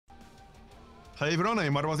Hey everyone,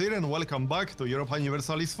 I'm Marbozir and welcome back to Europa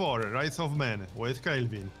Universalis 4, Rights of Man, with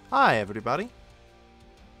Calvin. Hi everybody.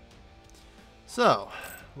 So,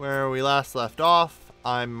 where we last left off,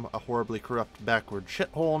 I'm a horribly corrupt backward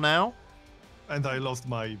shithole now. And I lost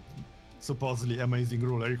my supposedly amazing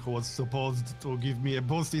ruler who was supposed to give me a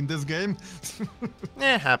boost in this game.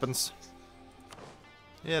 Happens.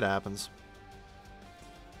 It happens.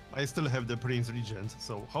 I still have the Prince Regent,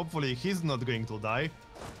 so hopefully he's not going to die.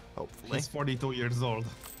 Hopefully. He's 42 years old.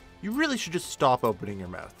 You really should just stop opening your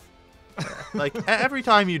mouth. Like, every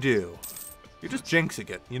time you do, you're just jinxing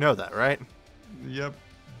it. You know that, right? Yep.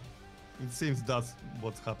 It seems that's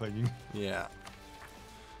what's happening. Yeah.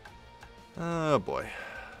 Oh boy.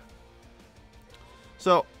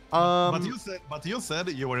 So, But you said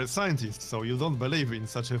you were a scientist, so you don't believe in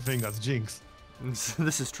such a thing as jinx.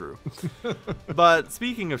 This is true. But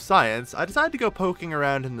speaking of science, I decided to go poking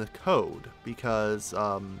around in the code because,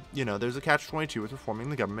 you know, there's a catch-22 with reforming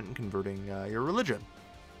the government and converting your religion.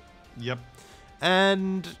 Yep.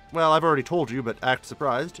 And, well, I've already told you, but act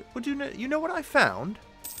surprised. Would you know what I found?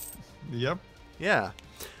 Yep. Yeah.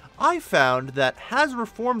 I found that Has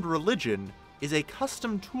Reformed Religion is a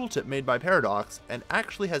custom tooltip made by Paradox and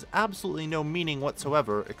actually has absolutely no meaning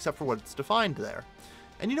whatsoever except for what it's defined there.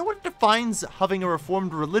 And you know what defines having a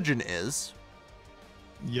reformed religion is?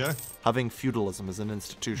 Yeah. Having feudalism as an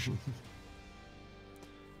institution.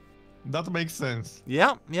 That makes sense.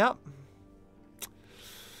 Yeah.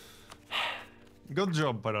 Good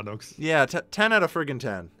job, Paradox. Yeah, 10 out of friggin'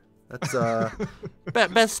 10. That's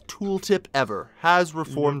best tooltip ever. Has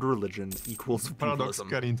reformed religion equals Paradox feudalism.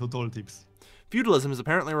 get into tooltips. Feudalism is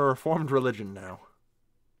apparently a reformed religion now.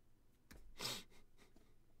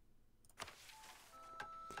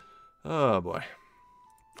 Oh boy.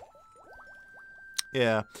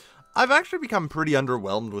 Yeah. I've actually become pretty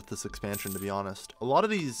underwhelmed with this expansion, to be honest. A lot of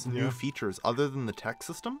these new features, other than the tech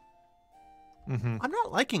system, I'm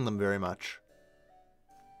not liking them very much.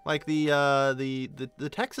 Like the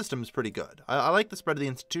tech system is pretty good. I like the spread of the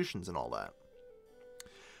institutions and all that.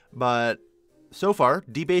 But so far,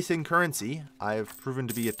 debasing currency, I've proven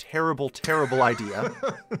to be a terrible, terrible idea.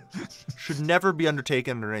 Should never be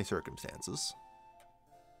undertaken under any circumstances.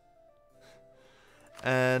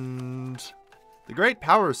 And the Great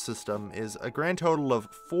Powers system is a grand total of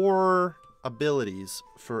 4 abilities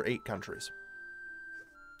for 8 countries.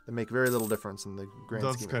 They make very little difference in the grand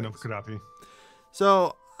scheme. That's kind of crappy.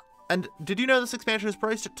 So, and did you know this expansion is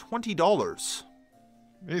priced at $20?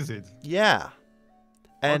 Is it? Yeah.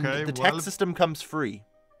 And Okay, the tech system comes free.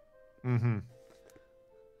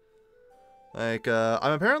 Like,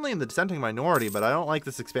 I'm apparently in the dissenting minority, but I don't like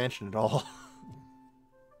this expansion at all.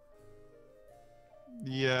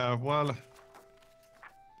 Yeah, well...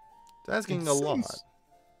 It's asking a lot.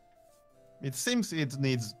 It seems it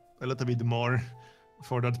needs a little bit more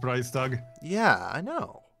for that price tag. Yeah, I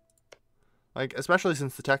know. Like, especially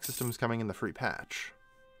since the tech system is coming in the free patch.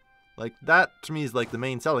 Like, that, to me, is like the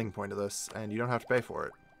main selling point of this, and you don't have to pay for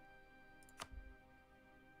it.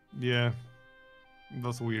 Yeah,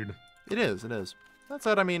 that's weird. It is. That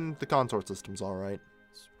said, I mean, the consort system's alright.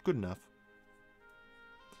 It's good enough.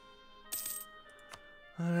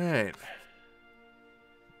 Alright.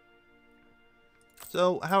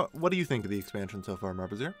 So, what do you think of the expansion so far,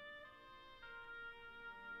 Marbozir?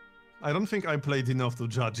 I don't think I played enough to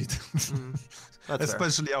judge it.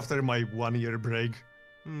 Especially after my 1-year break.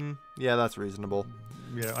 Yeah, that's reasonable.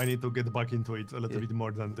 Yeah, I need to get back into it a little bit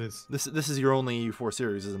more than this. This is your only EU4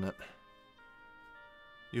 series, isn't it?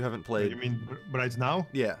 You haven't played... You mean right now?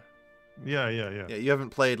 Yeah. Yeah. Yeah, you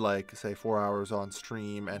haven't played, like, say, 4 hours on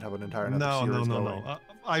stream and have an entire series going. No.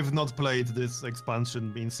 I've not played this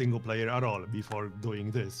expansion in single player at all before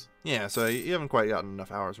doing this. Yeah, so you haven't quite gotten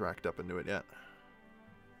enough hours racked up into it yet.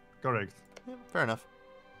 Correct. Yeah, fair enough.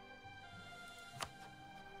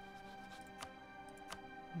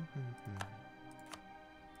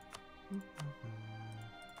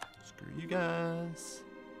 Screw you guys.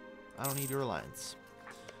 I don't need your alliance.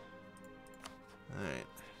 Alright.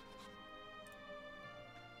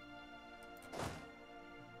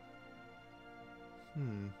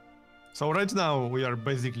 So right now we are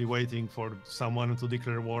basically waiting for someone to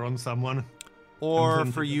declare war on someone. Or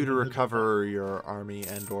for you to recover your army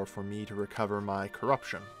and or for me to recover my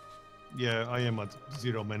corruption. Yeah, I am at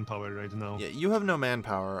 0 manpower right now. Yeah, you have no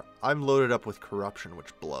manpower. I'm loaded up with corruption,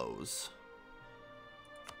 which blows.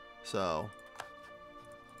 So,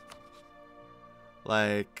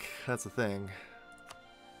 like, that's the thing.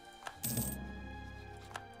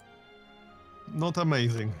 Not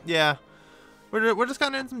amazing. Yeah. We're just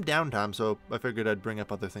kind of in some downtime, so I figured I'd bring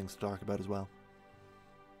up other things to talk about as well.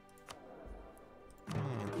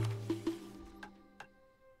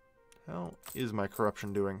 is my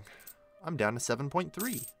corruption doing? I'm down to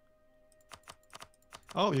 7.3.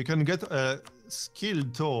 Oh, you can get a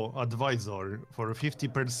skilled tow advisor for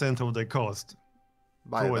 50% of the cost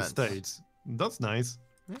By through events. estates. That's nice.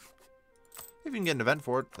 Yeah. If you can get an event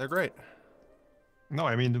for it, they're great. No,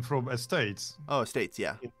 I mean from estates. Oh, estates,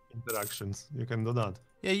 yeah. Interactions. You can do that.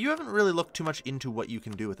 Yeah, you haven't really looked too much into what you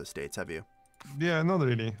can do with estates, have you? Yeah, not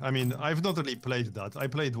really. I mean, I've not really played that. I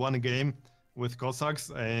played one game with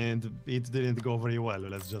Cossacks and it didn't go very well,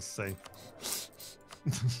 let's just say.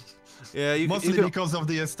 Yeah, Mostly you can, because of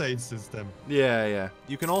the estate system. Yeah, yeah.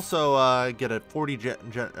 You can also get a 40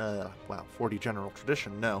 general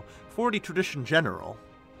tradition. No, 40 tradition general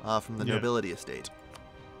from the nobility estate.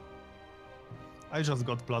 I just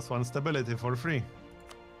got +1 stability for free.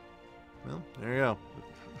 Well, there you go.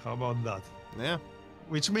 How about that? Yeah.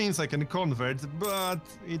 Which means I can convert, but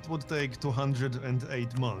it would take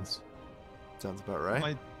 208 months. Sounds about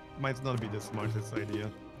right. Might not be the smartest idea.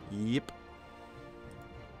 Yep.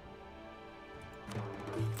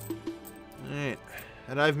 Alright.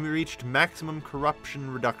 And I've reached maximum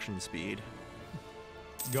corruption reduction speed.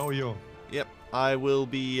 Go you. Yep. I will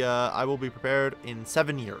be prepared in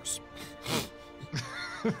 7 years.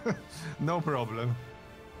 No problem.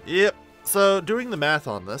 Yep. So doing the math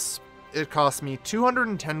on this, it costs me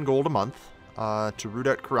 210 gold a month to root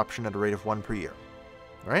out corruption at a rate of 1 per year.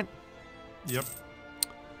 Right? Yep.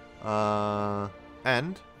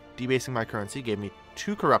 And debasing my currency gave me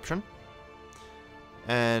 2 corruption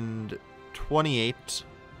and 28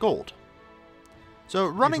 gold. So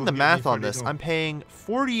running the math on this, I'm paying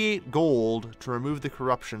 48 gold to remove the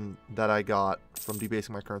corruption that I got from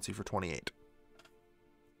debasing my currency for 28.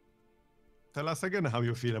 Tell us again how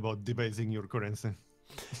you feel about debasing your currency.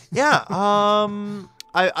 Yeah,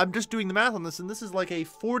 I'm just doing the math on this, and this is like a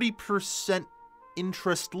 40%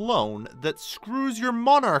 interest loan that screws your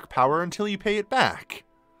monarch power until you pay it back.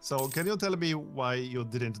 So can you tell me why you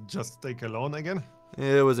didn't just take a loan again?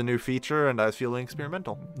 It was a new feature, and I was feeling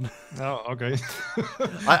experimental. Oh, okay.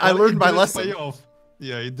 I learned my lesson. Pay off.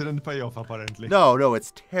 Yeah, it didn't pay off, apparently. No,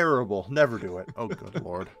 it's terrible. Never do it. Oh, good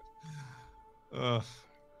lord.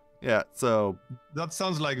 Yeah, so... That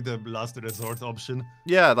sounds like the last resort option.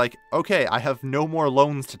 Yeah, like, okay, I have no more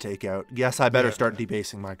loans to take out. Yes, I better start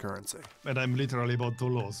debasing my currency. And I'm literally about to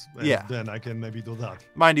lose. And yeah. Then I can maybe do that.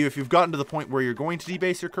 Mind you, if you've gotten to the point where you're going to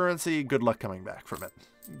debase your currency, good luck coming back from it.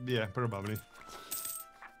 Yeah, probably.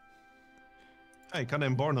 Hey,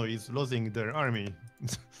 Kanem Borno is losing their army.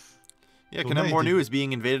 Yeah, Kanem Borno is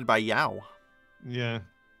being invaded by Yao. Yeah.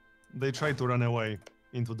 They tried to run away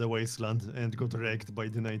into the wasteland and got wrecked by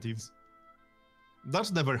the natives.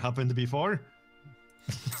 That's never happened before.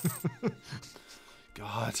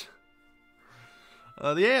 God.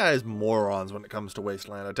 The AI is morons when it comes to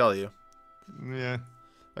wasteland, I tell you. Yeah.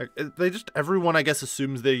 Like, everyone, I guess,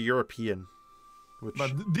 assumes they're European.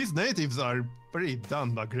 But these natives are pretty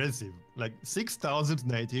damn aggressive. Like 6,000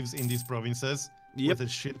 natives in these provinces with a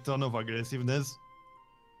shit ton of aggressiveness.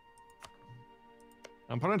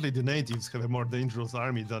 Apparently the natives have a more dangerous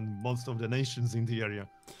army than most of the nations in the area.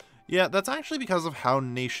 Yeah, that's actually because of how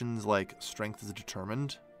nations' strength is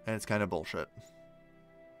determined, and it's kind of bullshit.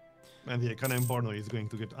 And yeah, Kanem Borno is going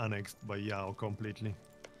to get annexed by Yao completely.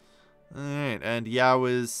 Alright, and Yao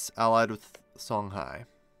is allied with Songhai.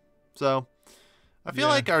 So, I feel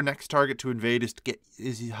like our next target to invade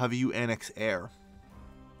is have you annex Air.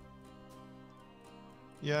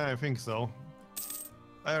 Yeah, I think so.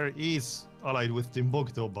 Air is allied with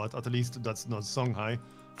Timbuktu, but at least that's not Songhai.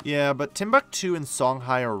 Yeah, but Timbuktu and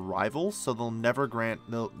Songhai are rivals, so they'll never grant.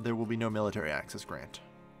 There will be no military access grant.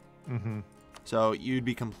 Mm-hmm. So you'd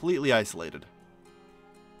be completely isolated.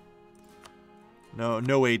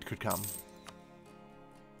 No aid could come.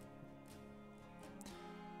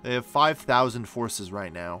 They have 5,000 forces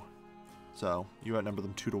right now, so you outnumber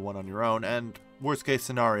them 2-1 on your own. And worst case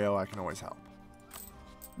scenario, I can always help.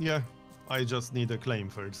 Yeah. I just need a claim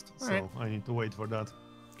first, All so right. I need to wait for that.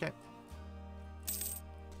 Okay.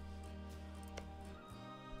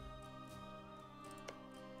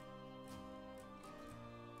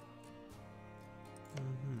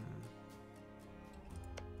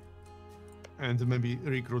 And maybe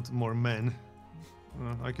recruit more men.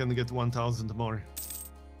 I can get 1,000 more.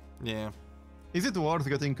 Yeah. Is it worth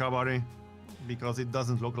getting cavalry? Because it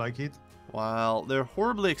doesn't look like it. Well, they're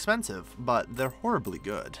horribly expensive, but they're horribly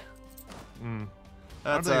good.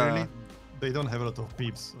 Are they really? They don't have a lot of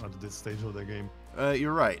peeps at this stage of the game.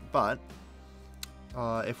 You're right, but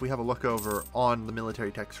if we have a look over on the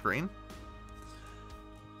military tech screen,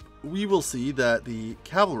 we will see that the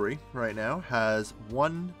cavalry right now has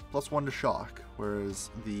 1+1 to shock,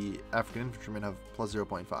 whereas the African infantrymen have plus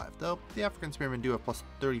 0.5. Though the African spearmen do have plus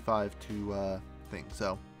 35 to thing.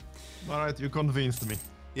 So, all right, you convinced me.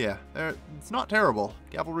 Yeah, it's not terrible.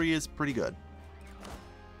 Cavalry is pretty good.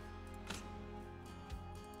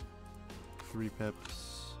 3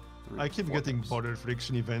 pips. I keep getting border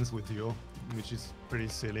friction events with you, which is pretty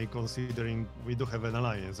silly considering we do have an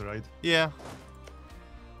alliance, right? Yeah.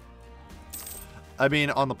 I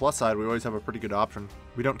mean, on the plus side, we always have a pretty good option.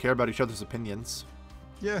 We don't care about each other's opinions.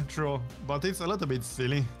 Yeah, true, but it's a little bit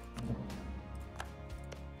silly.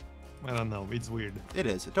 I don't know, it's weird. It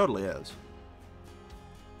is, it totally is.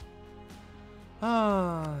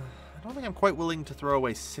 I don't think I'm quite willing to throw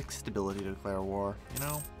away 6 stability to declare war, you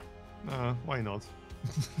know? Why not?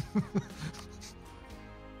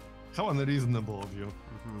 How unreasonable of you.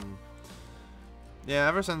 Mm-hmm. Yeah,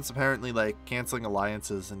 ever since apparently, like, canceling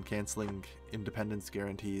alliances and canceling independence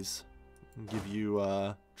guarantees give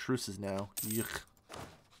you, truces now. Yuck.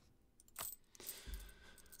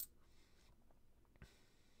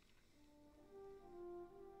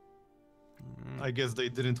 I guess they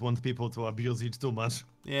didn't want people to abuse it too much.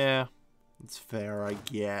 Yeah, it's fair, I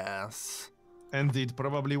guess. And it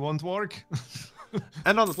probably won't work.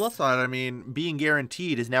 And on the plus side, I mean, being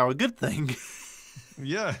guaranteed is now a good thing.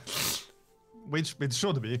 Yeah. Which it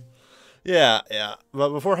should be. Yeah, yeah. But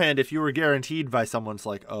beforehand, if you were guaranteed by someone, it's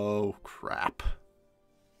like, oh, crap.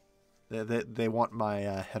 They want my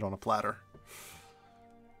head on a platter.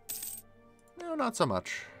 No, not so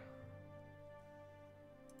much.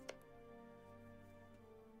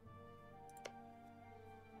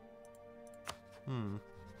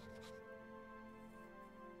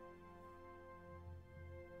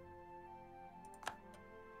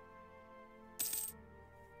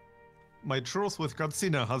 My truce with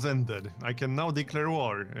Katsina has ended. I can now declare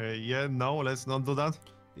war. Yeah, no, let's not do that.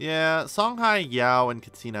 Yeah, Songhai, Yao, and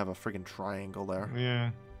Katsina have a friggin' triangle there.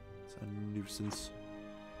 Yeah. It's a nuisance.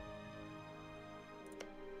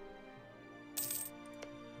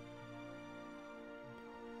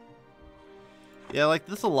 Yeah, like,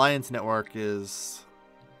 this alliance network is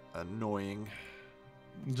annoying.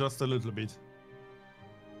 Just a little bit.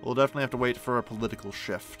 We'll definitely have to wait for a political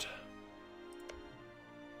shift.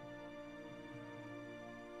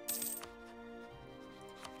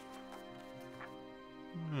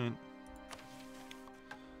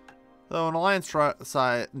 Though an alliance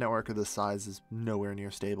network of this size is nowhere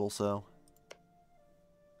near stable, so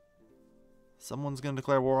someone's going to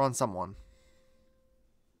declare war on someone.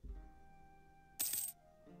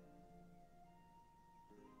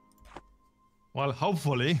 Well,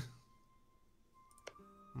 hopefully.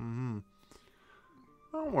 Don't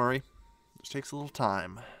worry. Just takes a little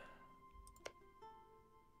time.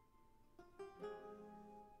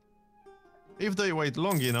 If they wait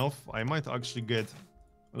long enough, I might actually get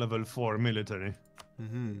level 4 military.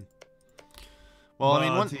 Well, but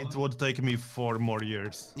I mean, it would take me 4 more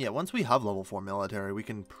years. Yeah, once we have level 4 military, we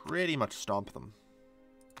can pretty much stomp them.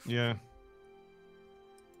 Yeah.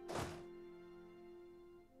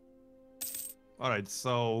 Alright,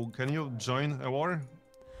 so can you join a war?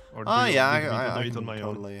 Or do you yeah, need me to do I it can on my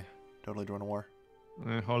totally join a war.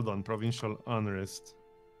 Hold on, provincial unrest.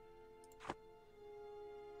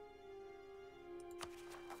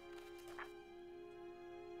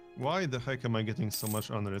 Why the heck am I getting so much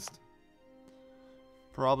unrest?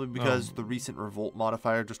 Probably because the recent revolt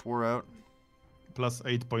modifier just wore out. Plus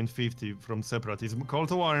 8.50 from separatism. Call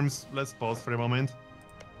to arms. Let's pause for a moment.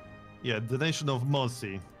 Yeah, the nation of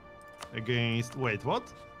Mosi. Against... Wait, what?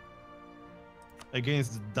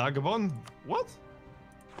 Against Dagbon? What?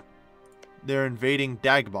 They're invading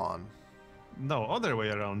Dagbon. No, other way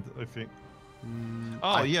around, I think.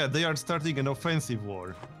 Yeah, they are starting an offensive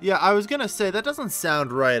war. Yeah, I was gonna say, that doesn't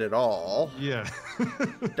sound right at all. Yeah.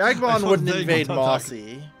 Dagbon wouldn't invade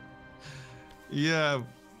Mosi. Yeah,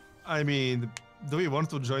 I mean, do we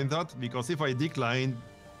want to join that? Because if I decline,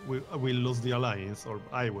 we'll lose the alliance, or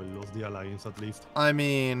I will lose the alliance at least. I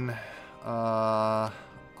mean, I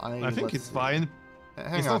think it's fine.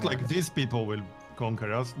 It's not like these people will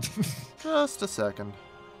conquer us. Just a second.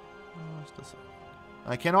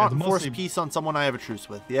 I cannot enforce peace on someone I have a truce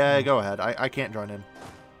with. Yeah, go ahead. I can't join in.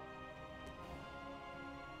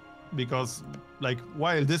 Because, like,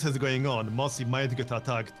 while this is going on, Mosi might get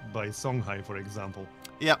attacked by Songhai, for example.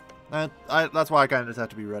 Yeah, that's why I kind of just have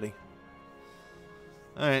to be ready.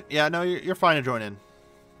 Alright, yeah, no, you're fine to join in.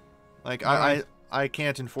 Like, I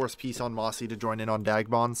can't enforce peace on Mosi to join in on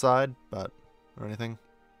Dagbon's side, or anything,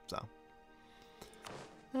 so.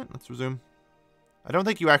 Yeah, let's resume. I don't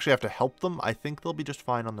think you actually have to help them. I think they'll be just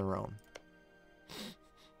fine on their own.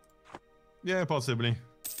 Yeah, possibly.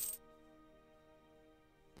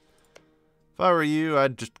 If I were you,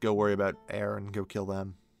 I'd just go worry about air and go kill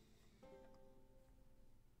them.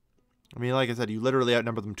 I mean, like I said, you literally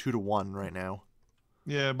outnumber them 2-1 right now.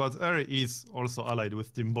 Yeah, but air is also allied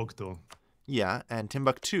with Timbuktu. Yeah, and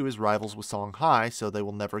Timbuktu is rivals with Songhai, so they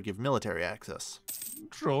will never give military access.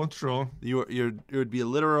 True, true. It would be a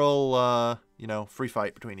literal, free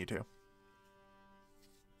fight between you two.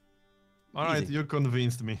 Alright, you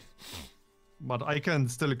convinced me. But I can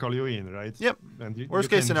still call you in, right? Yep. And Worst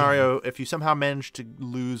case scenario, if you somehow manage to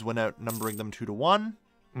lose when outnumbering them 2-1,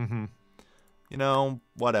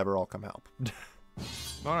 whatever, I'll come help.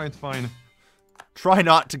 Alright, fine. Try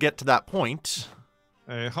not to get to that point.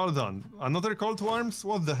 Hold on. Another call to arms?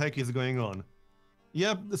 What the heck is going on?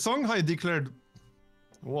 Yep, Songhai declared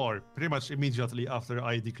war pretty much immediately after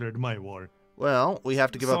I declared my war. Well, we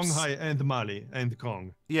have to give up... Songhai and Mali and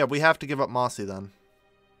Kong. Yeah, we have to give up Mossi then.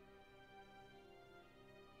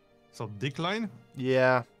 So decline?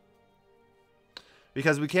 Yeah.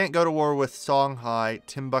 Because we can't go to war with Songhai,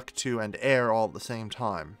 Timbuktu, and Air all at the same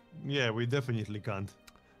time. Yeah, we definitely can't.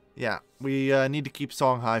 Yeah, we need to keep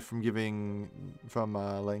Songhai from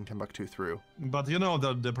letting Timbuktu through. But you know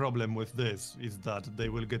that the problem with this is that they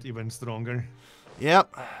will get even stronger.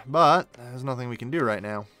 Yep, but there's nothing we can do right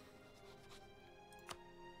now.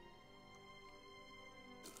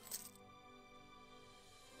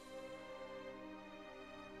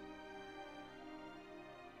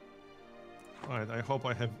 Alright, I hope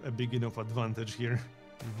I have a big enough advantage here.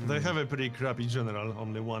 They have a pretty crappy general,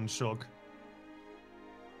 only one shock.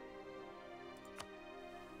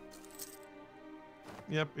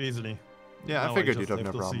 Yep, easily. Yeah, now I figured just you'd have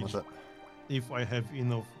no to problem with siege. it. If I have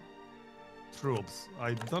enough troops.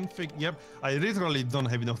 I don't think... Yep, I literally don't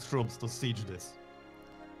have enough troops to siege this.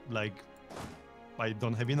 Like, I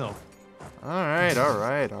don't have enough. Alright,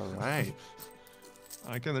 alright, alright.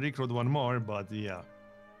 I can recruit one more, but yeah.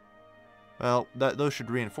 Well, those should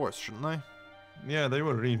reinforce, shouldn't they? Yeah, they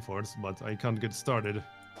were reinforced, but I can't get started.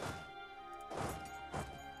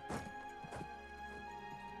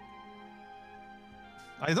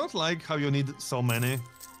 I don't like how you need so many.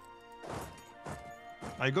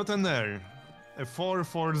 I got an air. A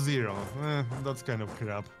 440. That's kind of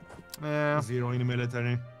crap. Yeah. 0 in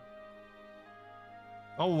military.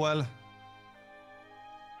 Oh well.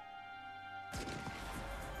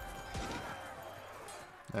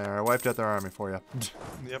 There, I wiped out their army for you.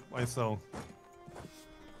 Yep, I saw.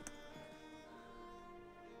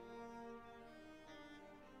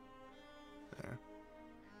 There.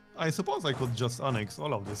 I suppose I could just annex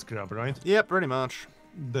all of this crap, right? Yep, pretty much.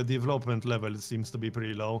 The development level seems to be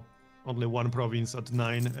pretty low. Only one province at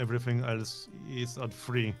 9, everything else is at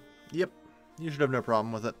 3. Yep, you should have no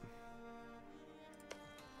problem with it.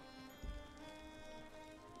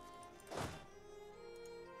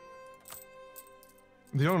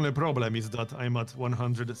 The only problem is that I'm at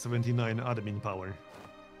 179 admin power.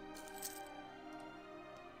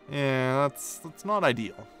 Yeah, that's not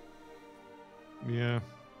ideal. Yeah.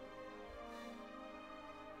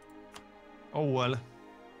 Oh well.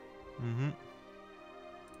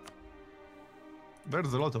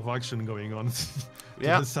 There's a lot of action going on to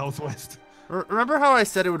the southwest. Remember how I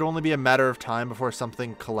said it would only be a matter of time before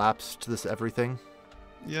something collapsed to this everything?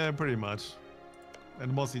 Yeah, pretty much.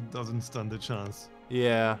 And Mossy doesn't stand a chance.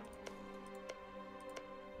 Yeah.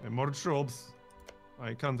 And more troops.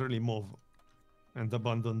 I can't really move and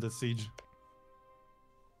abandon the siege.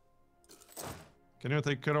 Can you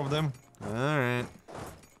take care of them? Alright.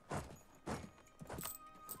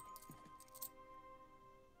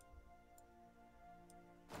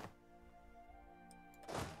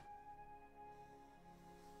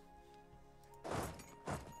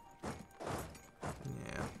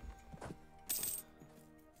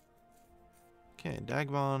 Okay,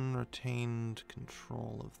 Dagbon retained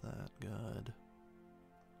control of that. Good.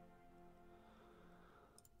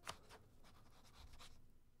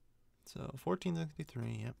 So,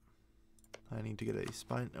 1463, yep. I need to get a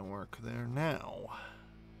spy network there now.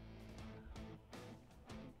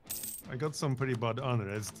 I got some pretty bad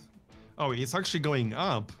unrest. Oh, it's actually going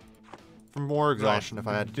up. From war exhaustion, Right. if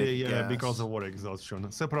I had to take a Yeah, guess. because of war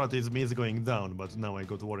exhaustion. Separatism is going down, but now I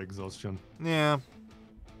got war exhaustion. Yeah.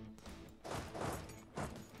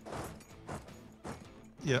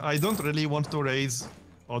 Yeah, I don't really want to raise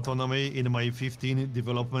autonomy in my 15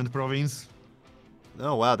 development province.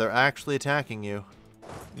 Oh, wow, they're actually attacking you.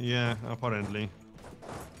 Yeah, apparently.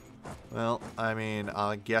 Well, I mean,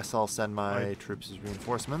 I guess I'll send my troops as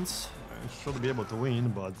reinforcements. I should be able to win,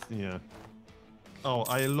 but yeah. Oh,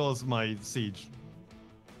 I lost my siege.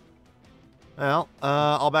 Well,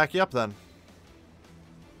 I'll back you up then.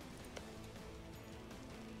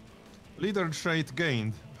 Leader trait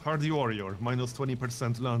gained. Hardy warrior, minus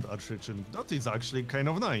 20% land attrition. That is actually kind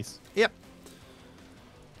of nice. Yep.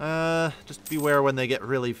 Just beware when they get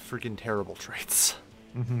really freaking terrible traits.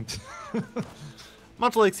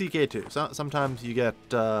 Much like CK2. Sometimes you get,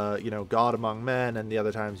 you know, God among men, and the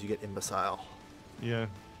other times you get imbecile. Yeah.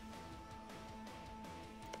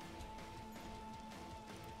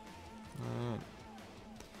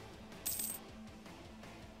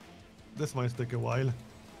 This might take a while.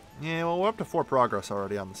 Yeah, well, we're up to 4 progress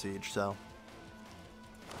already on the siege, so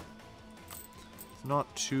it's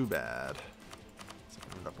not too bad.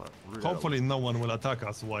 Hopefully no one will attack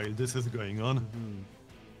us while this is going on.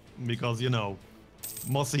 Because, you know,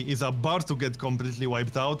 Mossy is about to get completely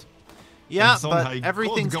wiped out. Yeah, but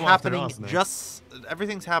everything's happening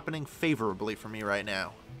everything's happening favorably for me right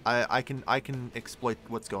now. I can exploit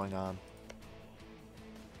what's going on.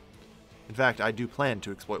 In fact, I do plan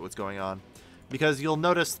to exploit what's going on. Because you'll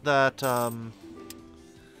notice that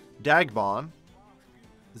Dagbon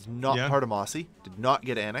is not part of Mossy, did not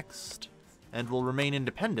get annexed, and will remain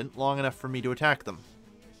independent long enough for me to attack them.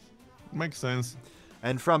 Makes sense.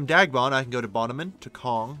 And from Dagbon, I can go to Bonneman, to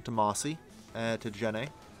Kong, to Mossy, to Jene.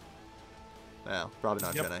 Well, probably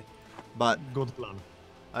not Jene. But good plan.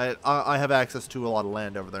 I have access to a lot of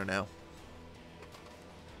land over there now.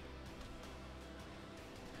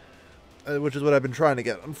 Which is what I've been trying to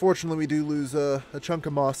get. Unfortunately, we do lose a chunk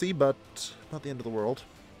of Mossy, but not the end of the world.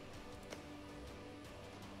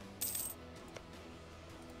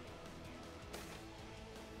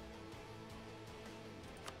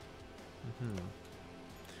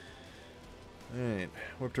 Alright,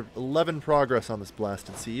 we're up to 11 progress on this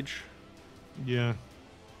blasted siege. Yeah.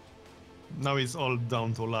 Now it's all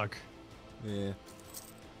down to luck. Yeah.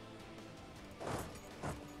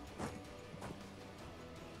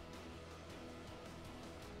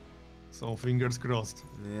 So fingers crossed.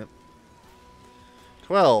 Yep.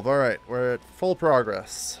 12, alright, we're at full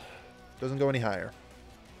progress. Doesn't go any higher.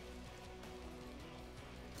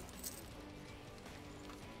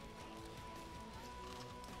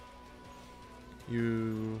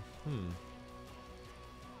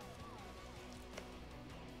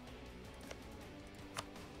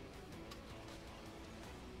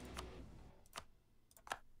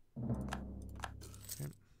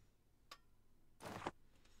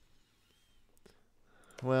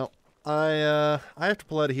 Well, I have to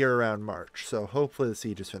pull out of here around March, so hopefully the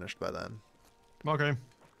siege is finished by then. Okay.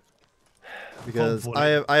 Because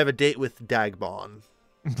I have a date with Dagbon.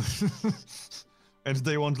 And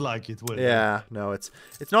they won't like it, will they? Yeah, no, it's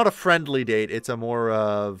not a friendly date. It's a more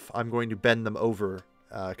of I'm going to bend them over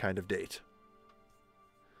kind of date.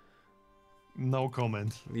 No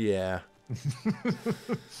comment. Yeah.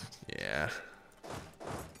 Yeah.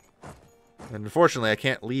 And unfortunately, I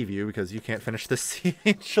can't leave you because you can't finish this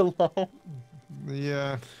siege alone.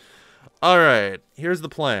 Yeah. All right, here's the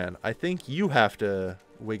plan. I think you have to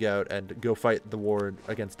wig out and go fight the war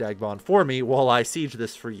against Dagbon for me while I siege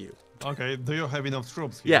this for you. Okay, do you have enough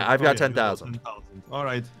troops here? Yeah, I've got 10,000. All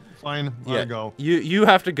right, fine, yeah. I'll go. You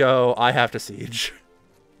have to go, I have to siege,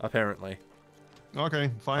 apparently. Okay,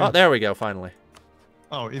 fine. Oh, there we go, finally.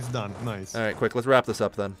 Oh, it's done, nice. All right, quick, let's wrap this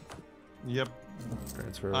up then. Yep.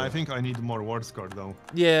 Transfer. I think I need more war score though.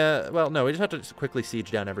 Yeah, well, no, we just have to quickly siege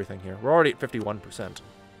down everything here. We're already at 51%.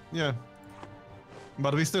 Yeah.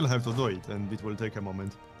 But we still have to do it, and it will take a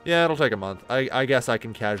moment. Yeah, it'll take a month. I guess I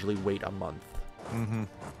can casually wait a month. Mm-hmm.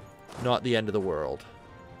 Not the end of the world.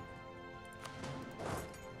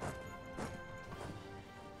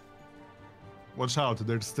 Watch out,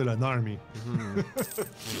 there's still an army.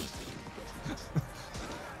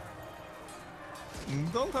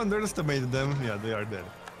 Don't underestimate them. Yeah, they are dead.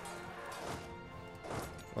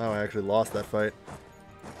 Wow, I actually lost that fight.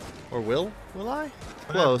 Or will? Will I?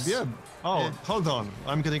 Close. Yeah. Oh, hold on.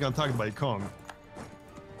 I'm getting attacked by Kong.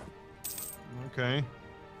 Okay.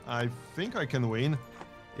 I think I can win.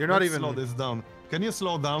 You're not Let's even... slow this down. Can you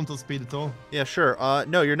slow down to speed 2? Yeah, sure.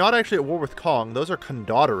 No, you're not actually at war with Kong. Those are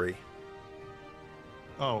Kondottery.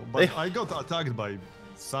 Oh, but I got attacked by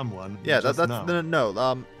someone. Yeah, that's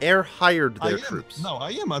no. Air hired their troops. No,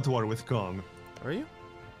 I am at war with Kong. Are you?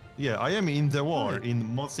 Yeah, I am in the war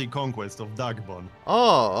in Mossy conquest of Dagbon.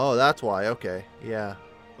 Oh, that's why. Okay, yeah.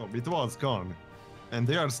 Oh, it was Kong, and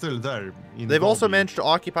they are still there. They've also managed to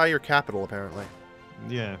occupy your capital, apparently.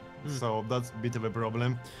 Yeah, so that's a bit of a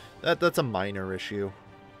problem. That's a minor issue.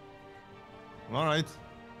 All right.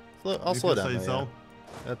 I'll slow down. Say so.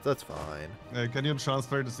 Yeah. That's fine. Can you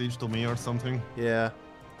transfer the siege to me or something? Yeah.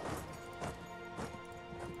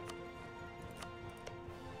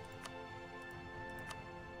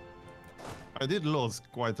 I did lose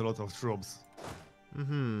quite a lot of troops.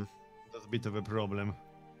 Mm-hmm. The bit of a problem.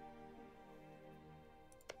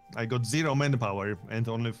 I got 0 manpower and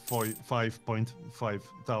only 5.5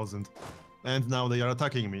 thousand. And now they are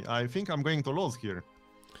attacking me. I think I'm going to lose here.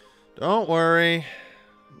 Don't worry.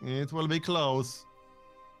 It will be close.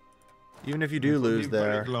 Even if you do lose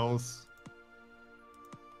there. Very close.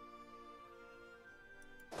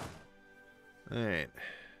 Alright.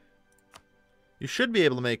 You should be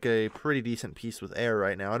able to make a pretty decent peace with air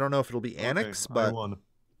right now. I don't know if it'll be Annex, Okay, but... I won.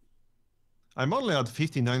 I'm only at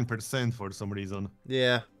 59% for some reason.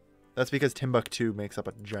 Yeah. That's because Timbuktu makes up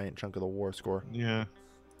a giant chunk of the war score. Yeah.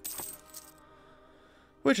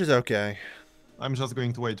 Which is okay. I'm just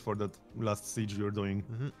going to wait for that last siege you're doing.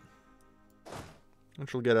 Mm-hmm.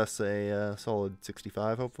 Which will get us a solid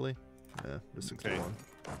 65, hopefully. Yeah, just 61. Okay.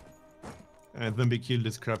 And then we kill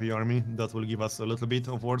this crappy army. That will give us a little bit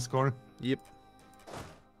of war score. Yep.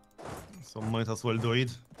 So might as well do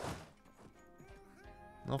it.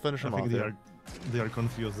 I'll finish them I off. think they are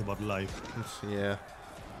confused about life. Yeah.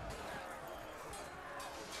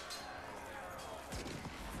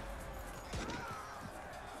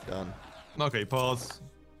 Done. Okay, pause.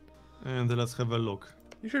 And let's have a look.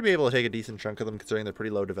 You should be able to take a decent chunk of them considering they're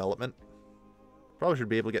pretty low development. Probably should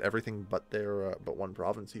be able to get everything but their but one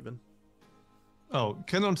province even. Oh,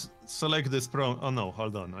 cannot select this oh no,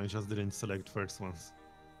 hold on. I just didn't select first ones.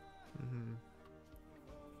 Mm-hmm.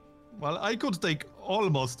 Well, I could take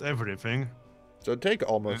almost everything. So take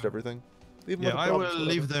almost everything. Yeah, I will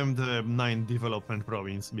leave them the 9 development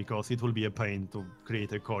province because it will be a pain to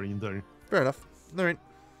create a core in there. Fair enough. Alright.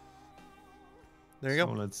 There you So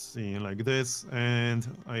go. let's see, like this, and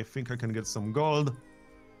I think I can get some gold.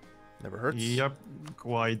 Never hurts. Yep,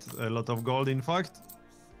 quite a lot of gold in fact.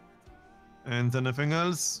 And anything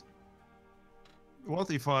else? What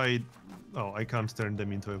if I... Oh, I can't turn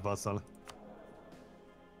them into a vassal.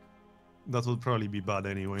 That would probably be bad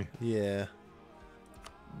anyway. Yeah.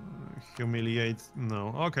 Humiliate?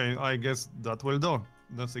 No. Okay, I guess that will do.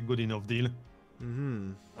 That's a good enough deal.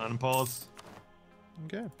 Mm-hmm. Unpause.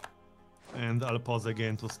 Okay. And I'll pause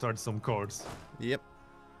again to start some cores. Yep.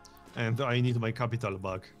 And I need my capital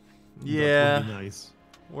back. Yeah. That would be nice.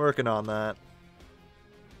 Working on that.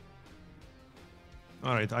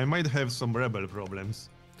 Alright, I might have some rebel problems.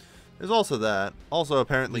 There's also that. Also,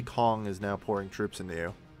 apparently Kong is now pouring troops into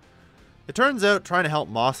you. It turns out trying to help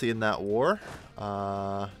Mossy in that war,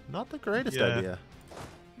 not the greatest idea.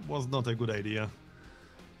 Was not a good idea.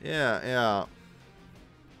 Yeah.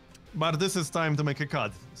 But this is time to make a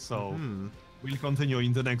cut, so we'll continue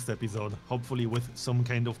in the next episode, hopefully with some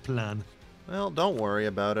kind of plan. Well, don't worry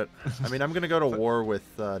about it. I mean, I'm going to go to war with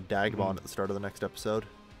Dagobon at the start of the next episode.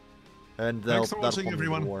 And Thanks for that'll watching, pull me to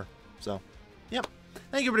everyone. war. So, yep.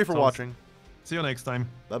 Thank you, everybody, for watching. See you next time.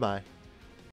 Bye-bye.